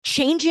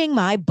changing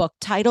my book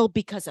title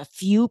because a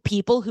few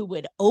people who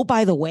would, oh,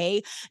 by the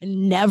way,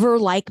 never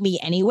like me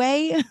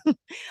anyway,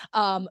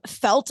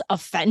 felt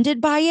offended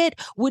by it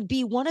would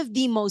be one of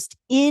the most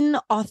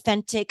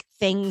inauthentic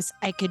things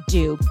I could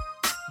do.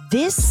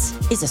 This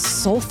is a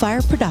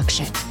Soulfire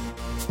production.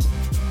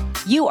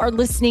 You are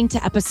listening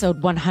to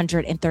episode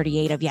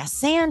 138 of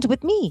Yes And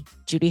with me,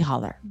 Judy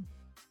Holler.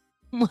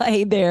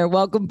 Hey there,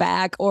 welcome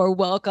back or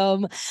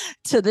welcome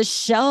to the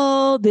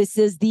show. This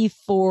is the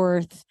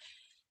fourth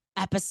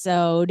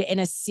episode in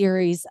a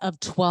series of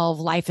 12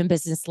 life and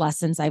business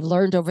lessons I've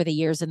learned over the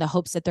years in the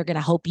hopes that they're going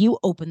to help you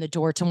open the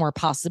door to more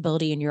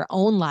possibility in your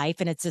own life.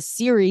 And it's a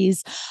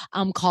series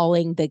I'm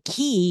calling The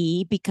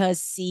Key because,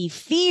 see,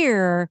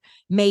 fear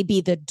may be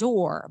the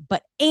door,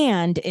 but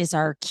and is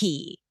our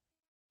key.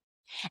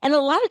 And a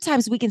lot of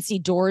times we can see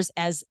doors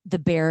as the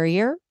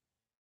barrier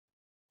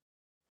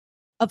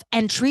of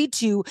entry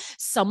to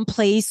some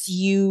place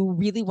you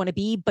really want to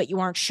be, but you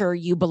aren't sure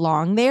you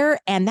belong there.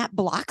 And that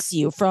blocks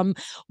you from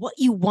what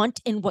you want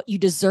and what you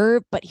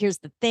deserve. But here's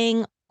the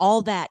thing,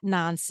 all that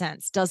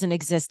nonsense doesn't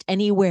exist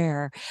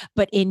anywhere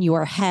but in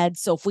your head.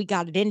 So if we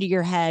got it into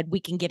your head, we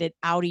can get it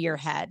out of your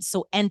head.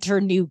 So enter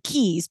new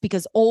keys,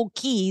 because old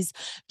keys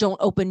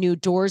don't open new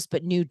doors,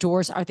 but new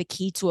doors are the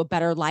key to a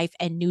better life,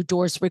 and new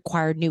doors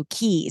require new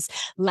keys.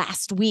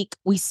 Last week,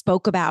 we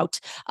spoke about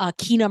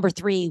key number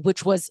 3,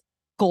 which was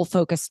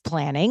goal-focused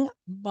planning,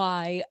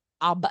 my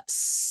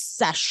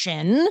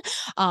obsession.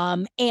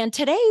 And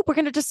today we're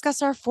going to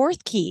discuss our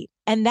fourth key.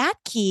 And that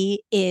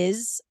key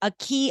is a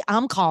key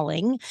I'm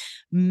calling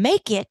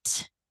make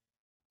it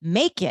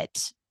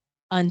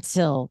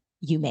until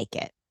you make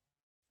it.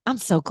 I'm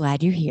so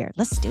glad you're here.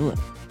 Let's do it.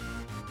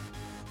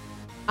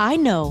 I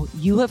know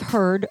you have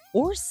heard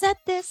or said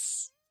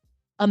this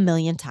a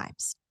million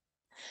times.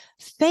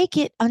 Fake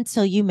it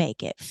until you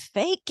make it.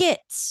 Fake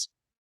it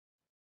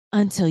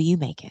until you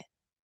make it.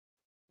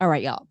 All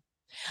right, y'all.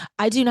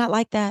 I do not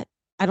like that.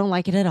 I don't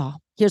like it at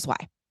all. Here's why.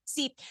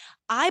 See,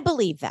 I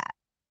believe that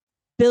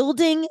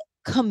building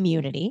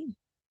community,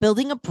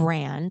 building a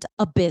brand,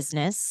 a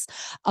business,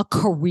 a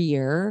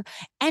career,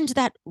 and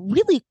that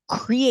really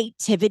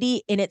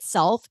creativity in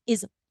itself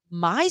is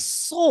my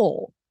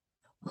soul,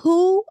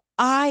 who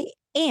I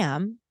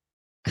am,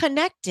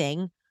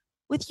 connecting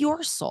with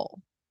your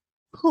soul,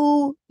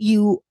 who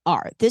you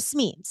are. This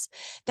means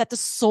that the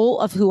soul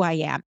of who I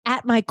am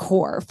at my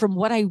core, from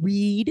what I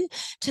read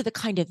to the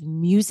kind of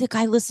music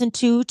I listen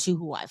to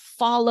who I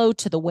follow,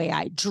 to the way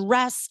I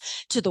dress,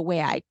 to the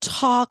way I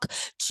talk,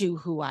 to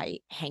who I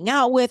hang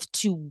out with,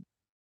 to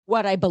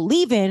what I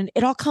believe in,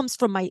 it all comes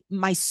from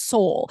my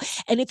soul.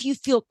 And if you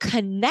feel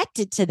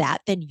connected to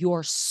that, then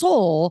your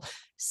soul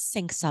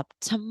syncs up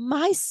to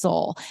my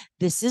soul.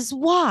 This is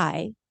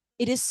why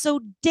it is so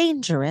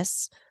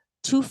dangerous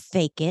to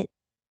fake it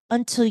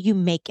until you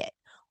make it,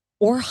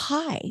 or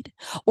hide,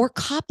 or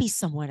copy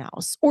someone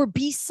else, or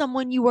be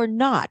someone you are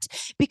not,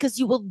 because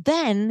you will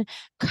then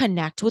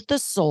connect with the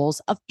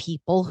souls of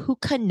people who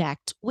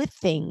connect with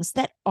things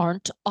that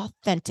aren't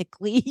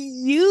authentically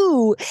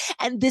you.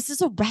 And this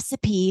is a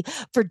recipe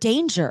for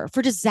danger,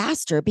 for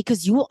disaster,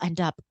 because you will end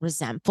up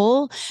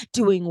resentful,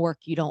 doing work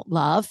you don't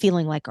love,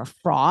 feeling like a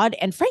fraud.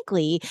 And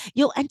frankly,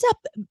 you'll end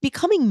up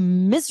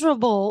becoming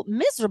miserable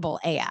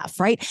AF,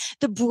 right?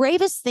 The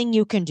bravest thing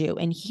you can do,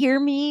 and hear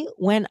me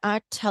when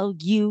I tell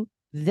you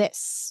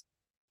this,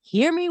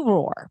 hear me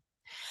roar.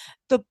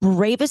 The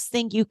bravest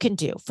thing you can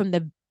do from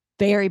the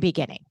very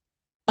beginning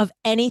of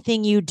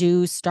anything you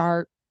do,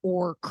 start,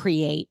 or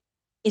create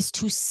is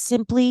to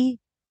simply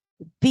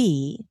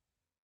be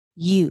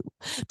you,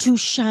 to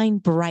shine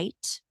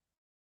bright,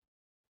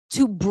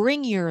 to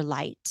bring your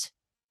light,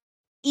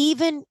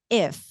 even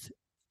if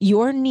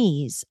your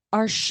knees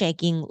are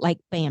shaking like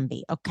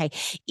Bambi, okay?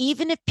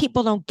 Even if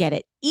people don't get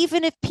it,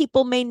 even if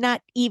people may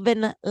not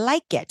even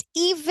like it,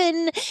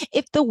 even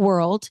if the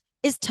world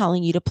is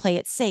telling you to play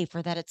it safe,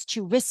 or that it's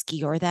too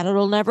risky, or that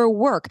it'll never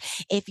work.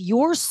 If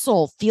your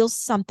soul feels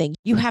something,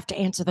 you have to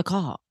answer the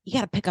call. You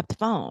got to pick up the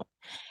phone,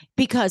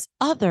 because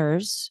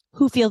others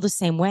who feel the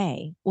same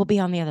way will be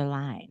on the other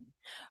line,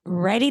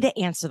 ready to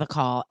answer the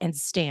call and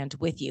stand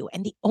with you.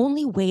 And the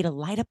only way to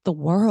light up the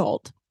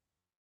world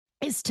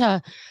is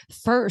to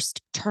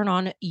first turn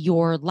on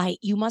your light.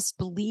 You must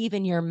believe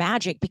in your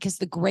magic, because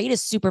the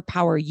greatest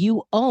superpower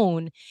you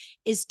own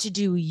is to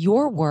do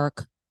your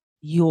work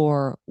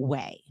your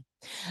way.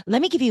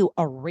 Let me give you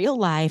a real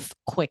life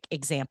quick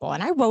example.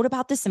 And I wrote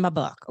about this in my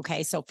book.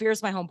 Okay. So Fear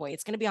is My Homeboy.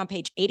 It's going to be on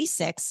page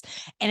 86,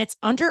 and it's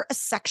under a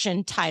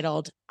section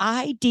titled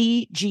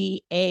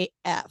IDGAF,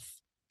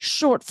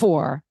 short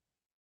for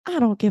I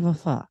don't give a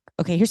fuck.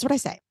 Okay. Here's what I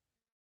say.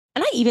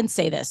 And I even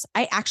say this.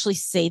 I actually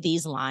say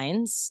these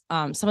lines,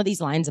 some of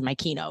these lines in my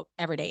keynote,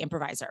 Everyday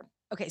Improviser.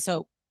 Okay,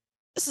 so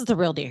this is the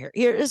real deal here.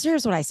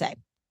 Here's what I say.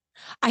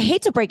 I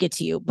hate to break it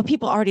to you, but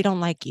people already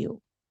don't like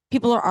you.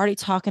 People are already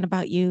talking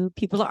about you.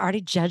 People are already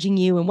judging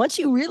you. And once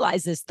you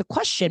realize this, the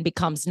question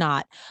becomes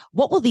not,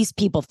 what will these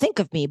people think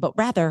of me? But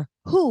rather,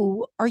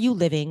 who are you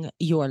living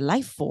your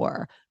life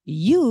for?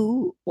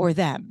 You or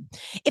them?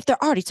 If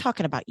they're already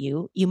talking about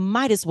you, you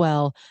might as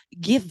well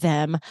give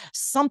them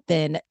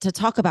something to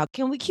talk about.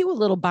 Can we cue a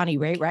little Bonnie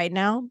Raitt right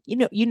now?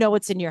 You know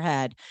what's in your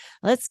head.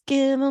 Let's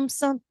give them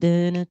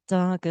something to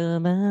talk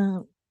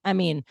about. I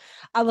mean,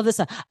 I love this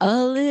song. A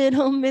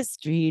little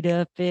mystery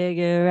to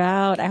figure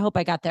out. I hope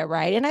I got that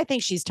right. And I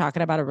think she's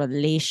talking about a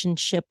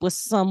relationship with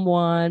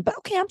someone. But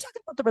okay, I'm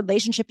talking about the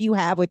relationship you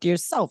have with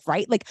yourself,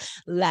 right? Like,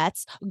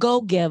 let's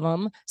go give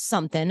them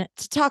something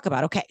to talk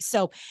about. Okay,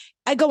 so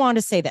I go on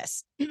to say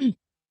this.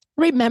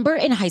 Remember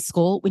in high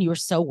school when you were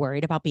so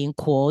worried about being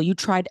cool, you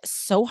tried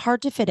so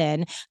hard to fit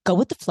in, go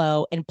with the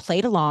flow, and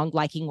played along,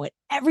 liking what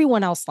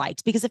everyone else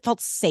liked because it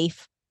felt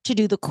safe to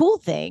do the cool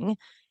thing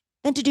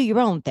than to do your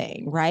own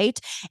thing, right?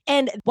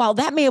 And while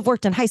that may have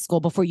worked in high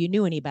school before you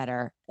knew any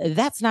better,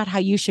 that's not how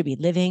you should be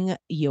living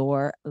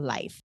your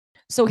life.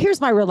 So here's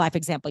my real life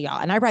example,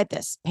 y'all. And I write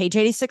this, page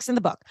 86 in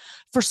the book.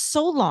 For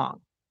so long,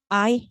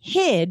 I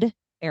hid,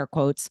 air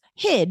quotes,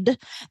 hid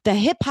the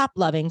hip hop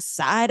loving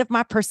side of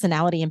my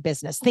personality and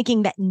business,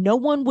 thinking that no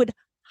one would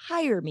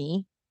hire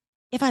me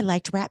if I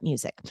liked rap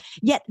music.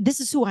 Yet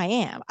this is who I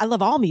am. I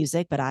love all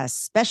music, but I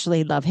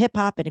especially love hip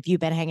hop. And if you've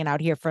been hanging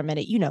out here for a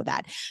minute, you know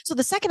that. So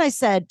the second I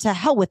said to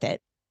hell with it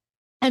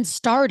and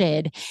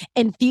started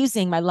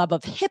infusing my love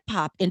of hip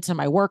hop into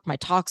my work, my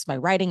talks, my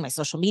writing, my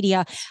social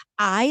media,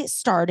 I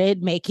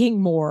started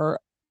making more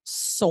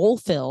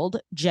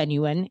soul-filled,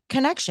 genuine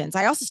connections.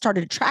 I also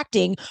started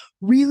attracting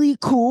really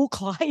cool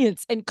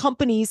clients and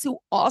companies who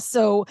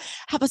also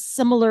have a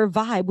similar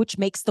vibe, which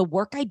makes the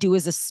work I do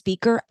as a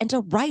speaker and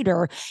a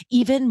writer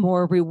even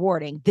more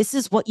rewarding. This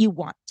is what you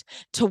want,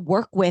 to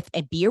work with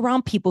and be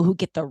around people who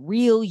get the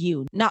real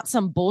you, not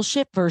some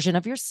bullshit version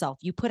of yourself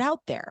you put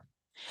out there.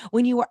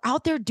 When you are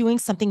out there doing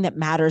something that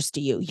matters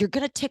to you, you're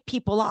going to tick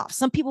people off.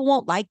 Some people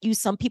won't like you.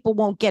 Some people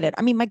won't get it.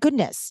 I mean, my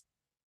goodness.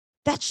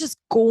 That's just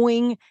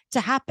going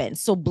to happen.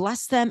 So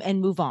bless them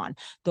and move on.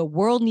 The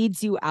world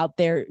needs you out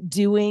there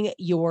doing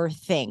your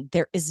thing.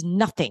 There is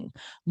nothing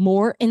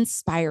more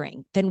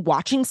inspiring than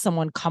watching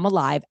someone come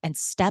alive and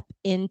step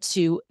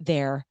into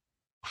their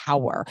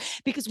power.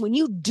 Because when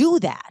you do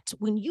that,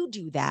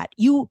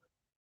 you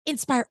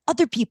inspire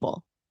other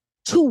people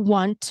to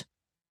want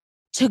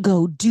to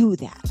go do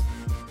that.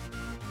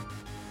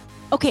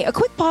 Okay, a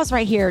quick pause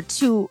right here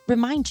to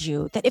remind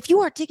you that if you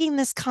are digging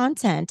this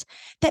content,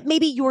 that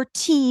maybe your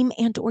team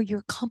and or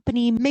your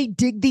company may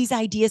dig these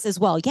ideas as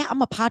well. Yeah,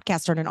 I'm a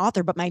podcaster and an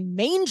author, but my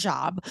main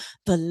job,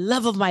 the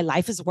love of my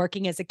life, is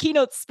working as a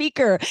keynote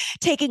speaker,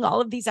 taking all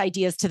of these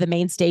ideas to the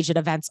main stage at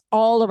events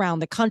all around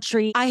the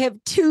country. I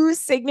have 2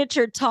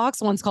 signature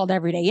talks. One's called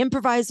Everyday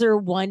Improviser.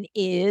 One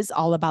is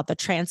all about the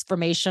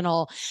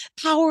transformational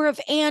power of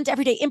and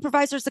Everyday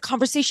Improviser is the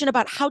conversation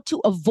about how to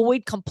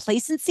avoid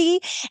complacency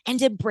and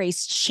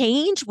embrace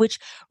change, which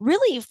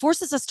really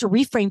forces us to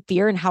reframe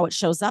fear and how it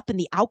shows up. And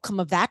the outcome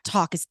of that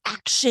talk is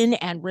action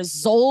and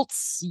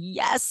results.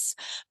 Yes,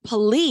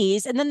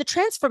 please. And then the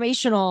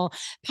transformational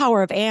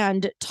power of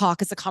and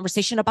talk is a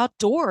conversation about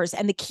doors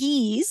and the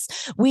keys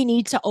we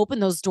need to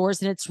open those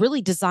doors. And it's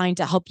really designed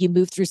to help you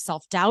move through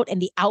self-doubt.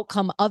 And the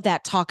outcome of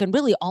that talk, and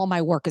really all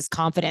my work, is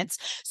confidence.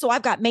 So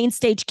I've got main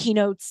stage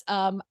keynotes.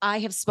 I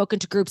have spoken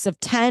to groups of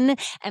 10,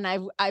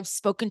 and I've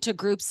spoken to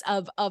groups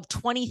of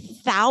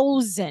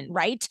 20,000,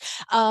 right?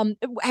 I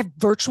have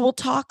virtual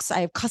talks. I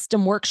have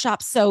custom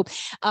workshops. So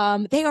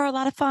they are a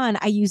lot of fun.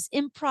 I use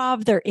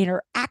improv. They're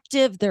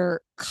interactive. They're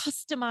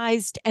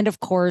customized. And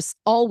of course,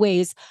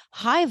 always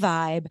high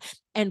vibe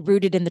and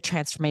rooted in the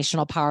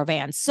transformational power of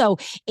and. So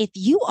if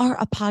you are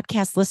a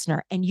podcast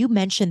listener and you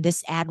mention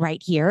this ad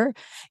right here,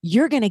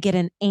 you're going to get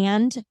an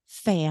and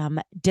fam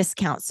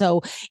discount.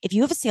 So if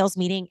you have a sales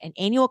meeting, an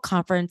annual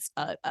conference,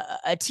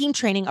 a team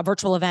training, a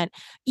virtual event,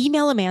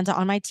 email Amanda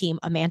on my team,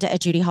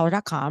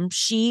 amanda@judyholler.com.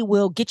 She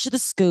will get you the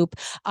scoop.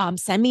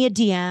 Send me a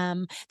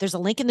DM. There's a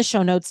link in the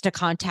show notes to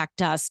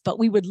contact us, but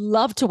we would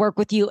love to work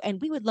with you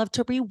and we would love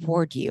to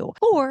reward you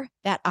for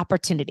that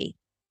opportunity.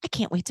 I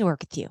can't wait to work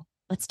with you.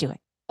 Let's do it.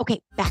 Okay,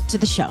 back to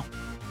the show.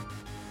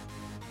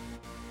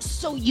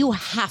 So you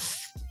have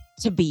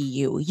to be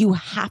you. You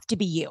have to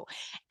be you.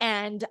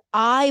 And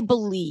I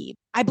believe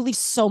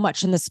so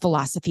much in this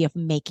philosophy of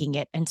making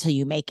it until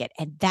you make it.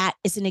 And that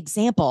is an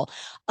example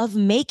of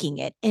making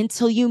it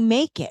until you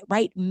make it,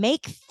 right?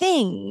 Make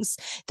things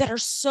that are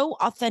so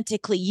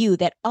authentically you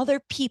that other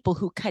people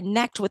who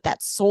connect with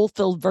that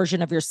soul-filled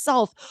version of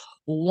yourself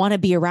want to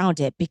be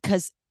around it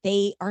because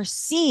they are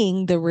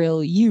seeing the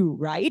real you,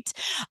 right?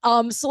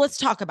 So let's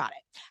talk about it.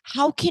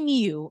 How can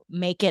you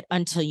make it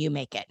until you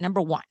make it?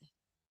 Number 1,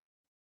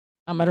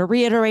 I'm going to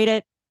reiterate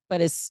it, but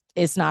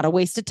it's not a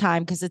waste of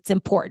time because it's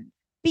important.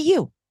 Be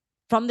you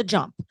from the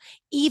jump,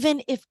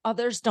 even if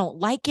others don't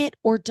like it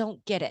or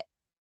don't get it.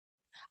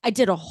 I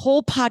did a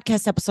whole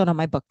podcast episode on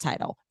my book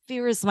title,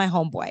 Fear is My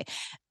Homeboy.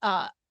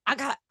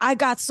 I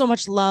got so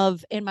much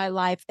love in my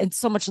life and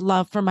so much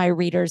love for my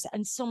readers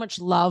and so much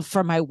love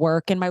for my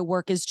work. And my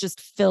work is just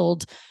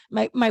filled,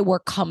 my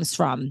work comes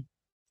from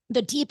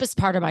the deepest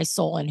part of my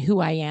soul and who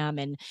I am.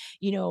 And,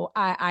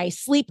 I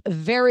sleep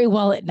very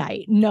well at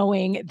night,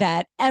 knowing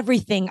that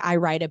everything I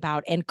write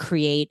about and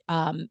create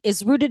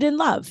is rooted in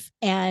love.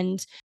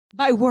 And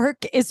my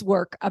work is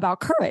work about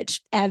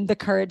courage and the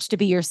courage to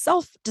be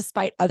yourself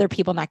despite other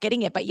people not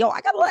getting it. But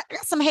I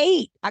got some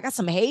hate. I got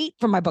some hate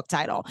from my book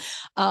title.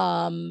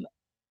 Um,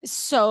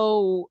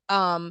 so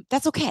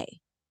that's okay.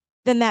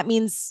 Then that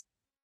means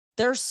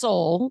their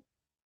soul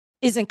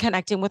isn't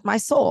connecting with my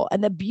soul.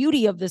 And the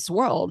beauty of this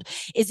world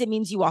is it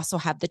means you also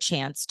have the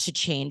chance to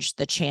change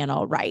the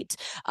channel, right?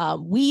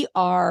 We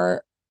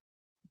are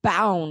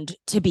bound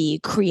to be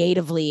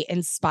creatively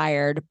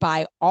inspired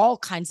by all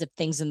kinds of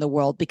things in the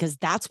world because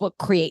that's what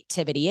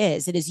creativity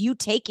is. It is you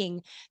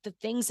taking the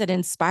things that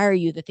inspire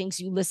you, the things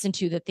you listen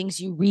to, the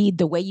things you read,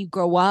 the way you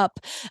grow up,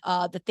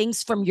 the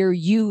things from your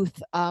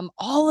youth,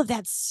 all of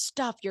that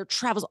stuff, your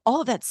travels,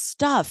 all of that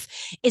stuff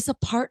is a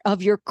part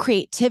of your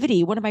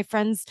creativity. One of my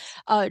friends,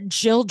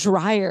 Jill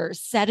Dreyer,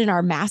 said in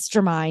our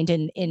mastermind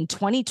in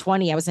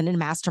 2020, I was in a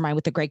mastermind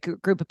with a great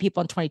group of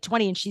people in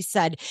 2020, and she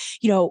said,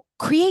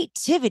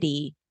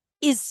 creativity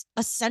is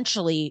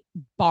essentially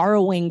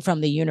borrowing from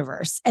the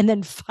universe and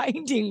then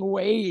finding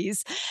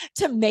ways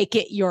to make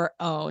it your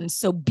own.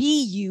 So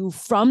be you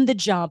from the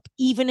jump,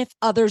 even if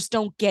others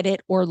don't get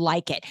it or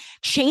like it.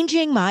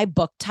 Changing my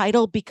book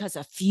title because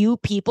a few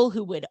people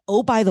who would,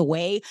 oh, by the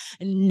way,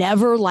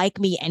 never like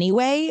me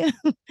anyway,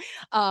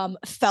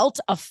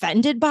 felt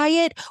offended by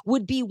it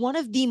would be one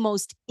of the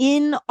most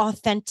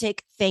inauthentic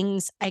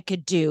things I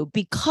could do,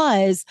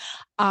 because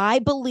I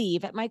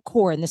believe at my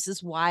core, and this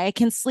is why I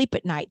can sleep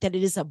at night, that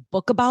it is a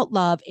book about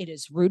love. It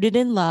is rooted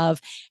in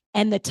love.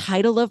 And the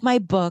title of my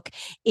book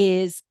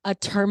is a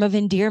term of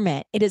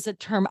endearment. It is a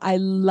term I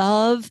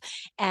love,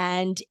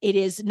 and it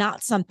is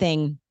not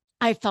something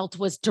I felt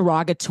was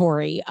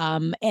derogatory.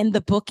 And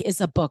the book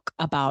is a book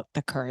about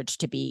the courage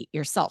to be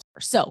yourself.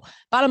 So,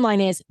 bottom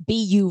line is be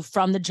you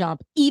from the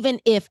jump, even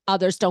if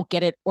others don't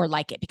get it or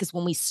like it. Because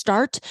when we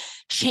start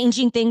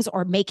changing things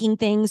or making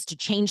things to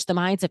change the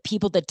minds of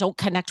people that don't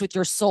connect with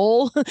your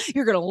soul,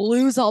 you're going to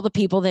lose all the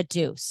people that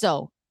do.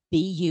 So, be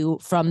you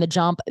from the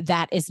jump.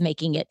 That is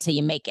making it till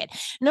you make it.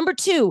 Number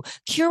two,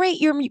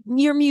 curate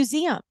your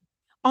museum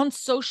on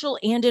social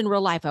and in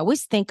real life. I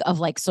always think of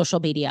like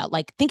social media,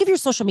 like think of your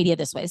social media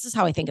this way. This is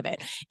how I think of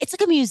it. It's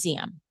like a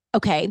museum.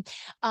 Okay.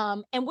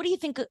 And what do you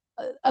think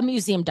a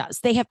museum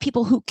does? They have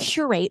people who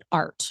curate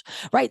art,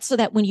 right? So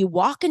that when you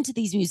walk into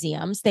these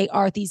museums, they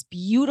are these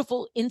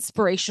beautiful,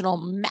 inspirational,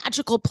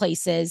 magical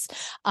places,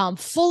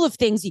 full of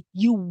things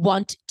you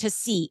want to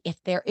see.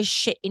 If there is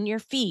shit in your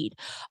feed,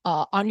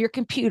 on your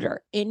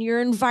computer, in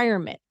your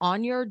environment,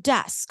 on your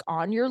desk,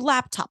 on your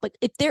laptop, like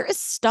if there is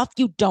stuff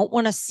you don't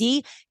want to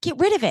see, get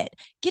rid of it.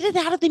 Get it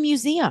out of the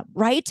museum,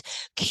 right?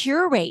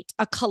 Curate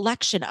a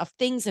collection of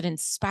things that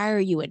inspire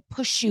you and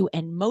push you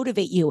and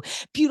motivate you.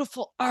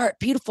 Beautiful art,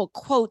 beautiful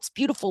quotes,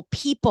 beautiful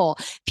people,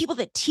 people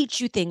that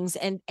teach you things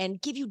and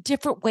give you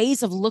different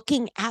ways of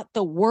looking at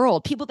the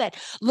world. People that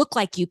look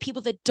like you,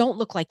 people that don't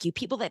look like you,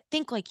 people that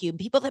think like you,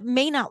 people that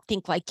may not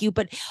think like you,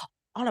 but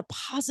on a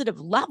positive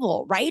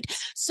level, right?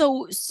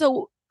 So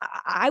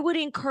I would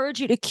encourage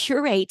you to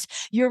curate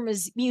your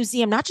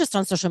museum, not just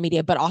on social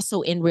media, but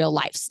also in real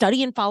life.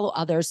 Study and follow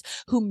others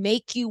who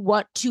make you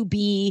want to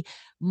be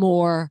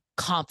more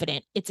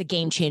confident. It's a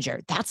game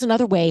changer. That's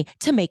another way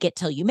to make it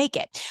till you make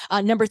it.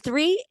 Number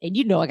three, and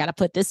I got to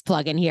put this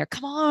plug in here.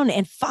 Come on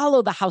and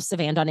follow the House of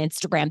And on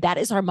Instagram. That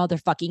is our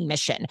motherfucking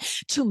mission,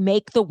 to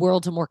make the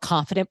world a more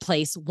confident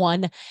place,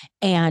 one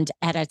and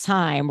at a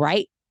time,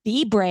 right?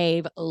 Be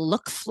brave,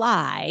 look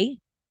fly,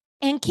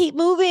 and keep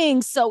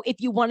moving. So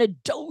if you want a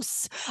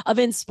dose of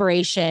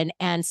inspiration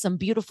and some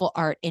beautiful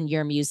art in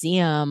your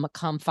museum,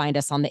 come find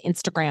us on the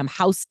Instagram,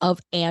 House of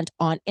And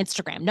on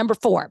Instagram. Number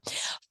four,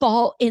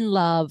 fall in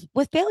love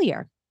with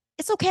failure.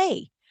 It's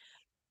okay.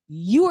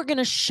 You are going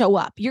to show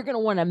up. You're going to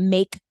want to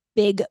make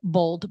big,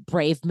 bold,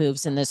 brave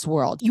moves in this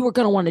world. You are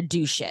going to want to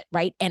do shit,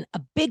 right? And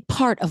a big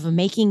part of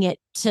making it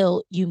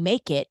till you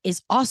make it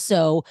is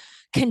also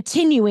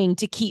continuing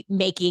to keep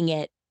making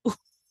it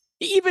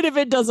even if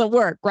it doesn't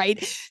work,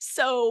 right?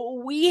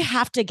 So we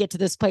have to get to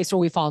this place where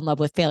we fall in love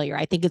with failure.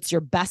 I think it's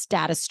your best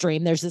data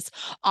stream. There's this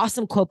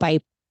awesome quote by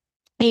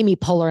Amy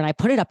Poehler, and I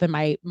put it up in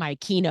my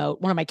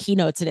keynote, one of my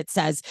keynotes, and it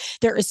says,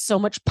 there is so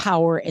much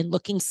power in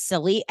looking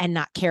silly and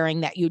not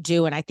caring that you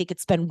do. And I think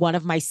it's been one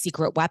of my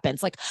secret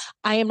weapons. Like,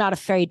 I am not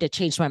afraid to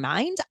change my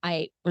mind.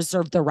 I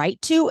reserve the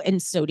right to,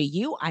 and so do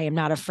you. I am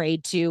not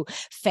afraid to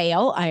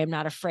fail. I am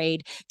not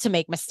afraid to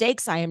make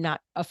mistakes. I am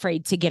not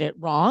afraid to get it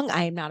wrong.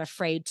 I am not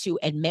afraid to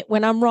admit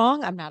when I'm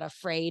wrong. I'm not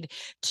afraid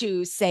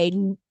to say,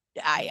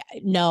 I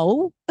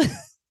no.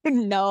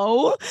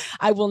 No,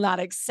 I will not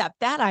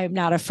accept that. I am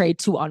not afraid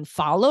to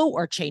unfollow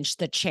or change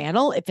the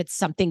channel if it's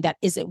something that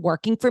isn't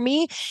working for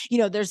me.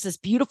 There's this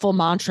beautiful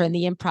mantra in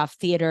the improv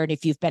theater. And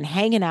if you've been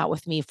hanging out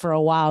with me for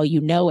a while, you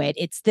know it.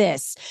 It's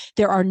this: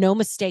 there are no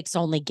mistakes,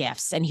 only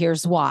gifts. And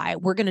here's why: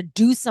 we're going to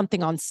do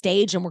something on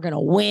stage and we're going to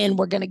win.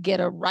 We're going to get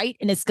it right.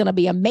 And it's going to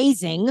be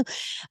amazing.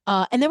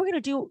 And then we're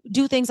going to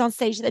do things on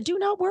stage that do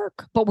not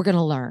work, but we're going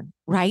to learn.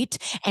 Right.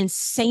 And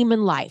same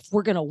in life.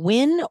 We're going to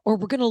win or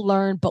we're going to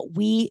learn, but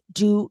we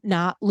do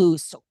not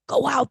lose. So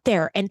go out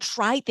there and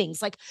try things.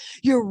 Like,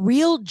 your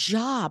real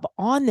job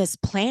on this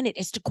planet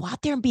is to go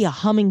out there and be a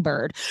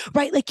hummingbird,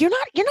 right? Like, you're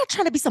not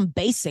trying to be some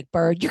basic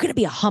bird. You're going to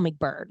be a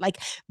hummingbird. Like,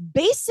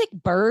 basic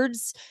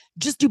birds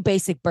just do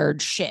basic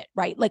bird shit,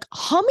 right? Like,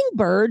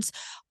 hummingbirds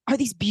are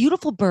these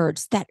beautiful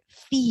birds that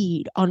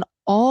feed on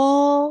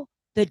all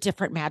the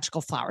different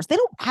magical flowers. They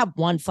don't have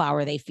one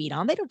flower they feed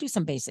on. They don't do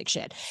some basic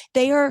shit.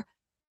 They are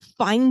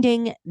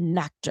finding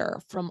nectar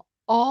from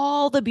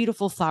all the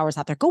beautiful flowers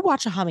out there. Go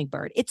watch a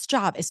hummingbird. Its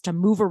job is to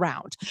move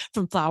around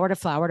from flower to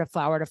flower to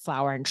flower to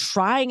flower and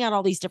trying out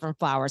all these different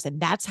flowers. And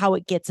that's how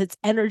it gets its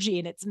energy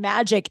and its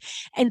magic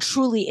and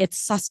truly its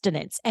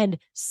sustenance. And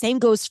same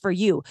goes for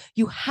you.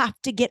 You have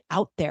to get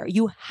out there.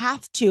 You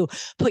have to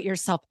put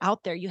yourself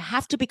out there. You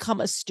have to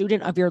become a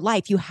student of your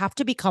life. You have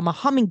to become a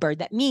hummingbird.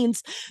 That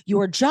means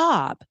your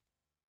job,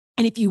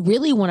 and if you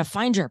really want to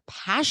find your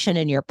passion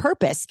and your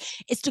purpose,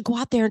 is to go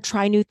out there and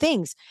try new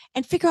things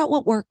and figure out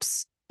what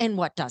works and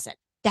what doesn't.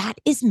 That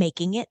is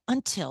making it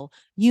until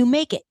you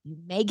make it. You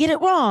may get it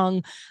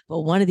wrong,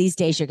 but one of these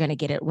days you're going to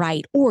get it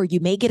right. Or you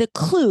may get a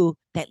clue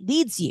that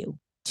leads you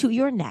to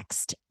your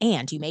next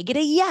and. You may get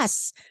a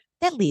yes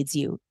that leads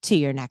you to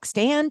your next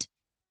and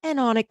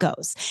on it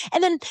goes.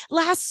 And then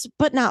last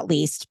but not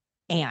least,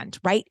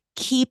 right?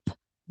 Keep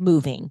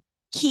moving,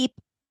 keep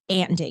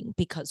anding,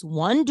 because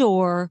one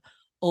door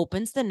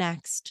opens the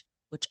next,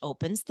 which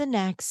opens the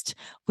next,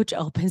 which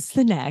opens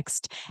the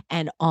next,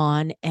 and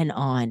on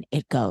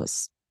it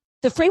goes.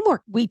 The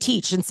framework we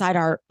teach inside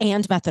our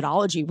AND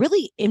methodology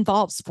really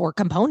involves 4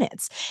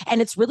 components,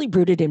 and it's really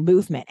rooted in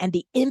movement and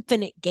the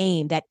infinite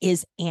game that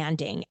is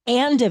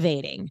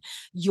andivating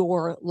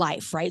your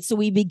life, right? So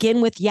we begin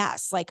with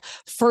yes, like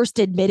first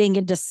admitting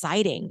and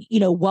deciding,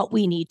 what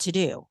we need to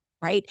do.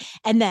 Right.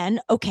 And then,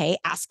 okay,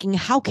 asking,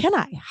 how can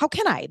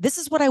I? This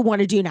is what I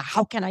want to do now.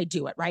 How can I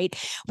do it? Right.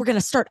 We're going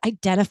to start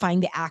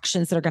identifying the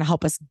actions that are going to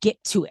help us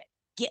get to it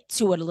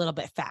a little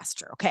bit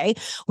faster. Okay.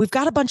 We've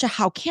got a bunch of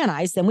how can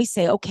I's. Then we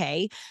say,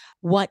 okay,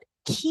 what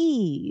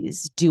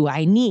keys do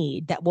I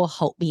need that will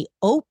help me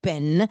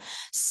open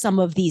some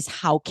of these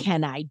how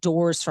can I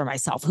doors for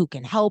myself? Who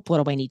can help?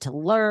 What do I need to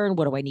learn?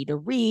 What do I need to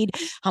read?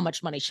 How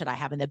much money should I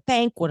have in the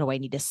bank? What do I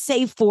need to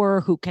save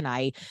for? Who can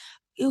I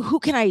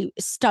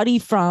study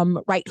from,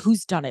 right?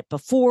 Who's done it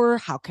before?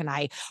 How can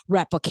I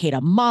replicate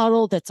a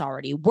model that's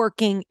already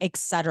working, et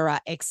cetera,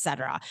 et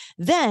cetera.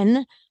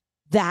 Then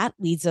that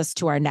leads us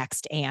to our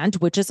next and,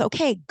 which is,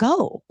 okay,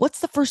 go. What's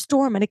the first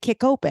door I'm going to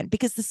kick open?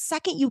 Because the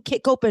second you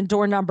kick open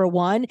door number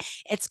 1,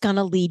 it's going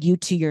to lead you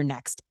to your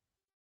next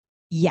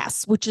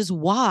yes, which is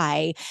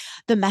why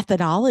the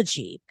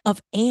methodology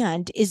of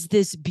and is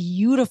this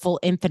beautiful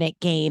infinite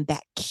game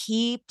that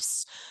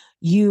keeps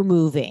you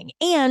moving.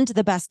 And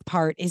the best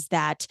part is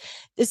that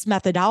this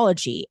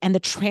methodology and the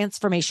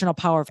transformational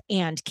power of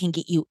and can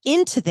get you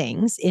into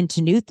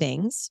new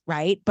things,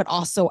 right? But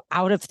also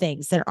out of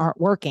things that aren't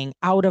working,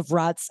 out of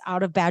ruts,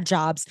 out of bad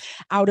jobs,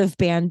 out of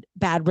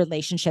bad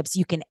relationships.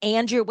 You can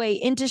and your way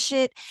into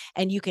shit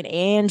and you can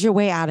and your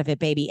way out of it,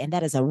 baby. And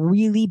that is a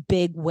really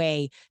big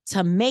way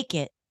to make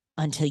it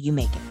until you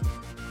make it.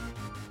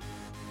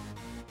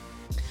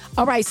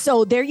 All right,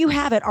 so there you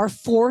have it, our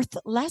 4th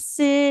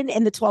lesson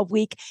in the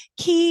 12-week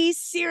Keys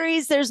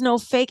series. There's no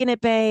faking it,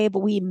 babe.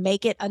 We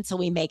make it until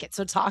we make it.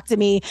 So talk to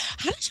me.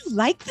 How did you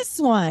like this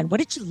one? What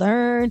did you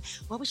learn?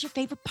 What was your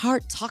favorite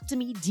part? Talk to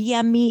me,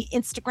 DM me,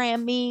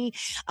 Instagram me,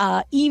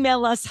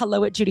 email us,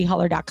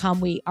 hello@judyholler.com.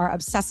 We are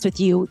obsessed with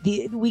you.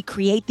 We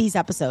create these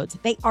episodes.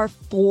 They are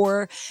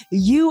for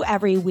you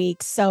every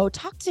week. So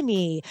talk to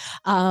me.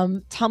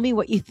 Tell me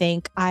what you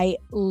think. I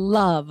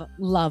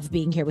love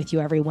being here with you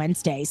every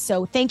Wednesday.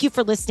 So thank you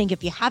for listening.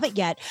 If you haven't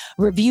yet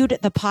reviewed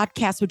the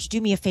podcast, would you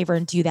do me a favor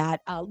and do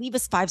that? Leave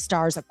us 5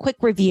 stars, a quick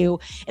review.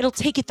 It'll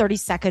take you 30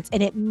 seconds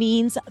and it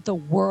means the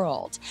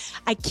world.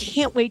 I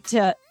can't wait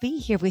to be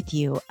here with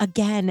you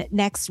again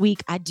next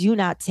week. I do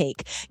not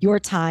take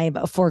your time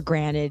for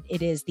granted.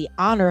 It is the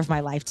honor of my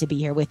life to be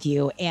here with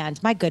you.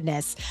 And my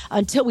goodness,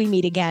 until we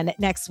meet again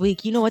next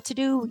week, you know what to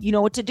do. You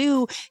know what to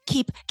do.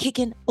 Keep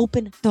kicking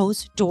open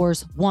those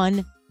doors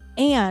one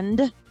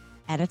and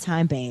at a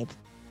time, babe.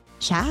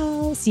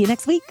 Ciao. See you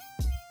next week.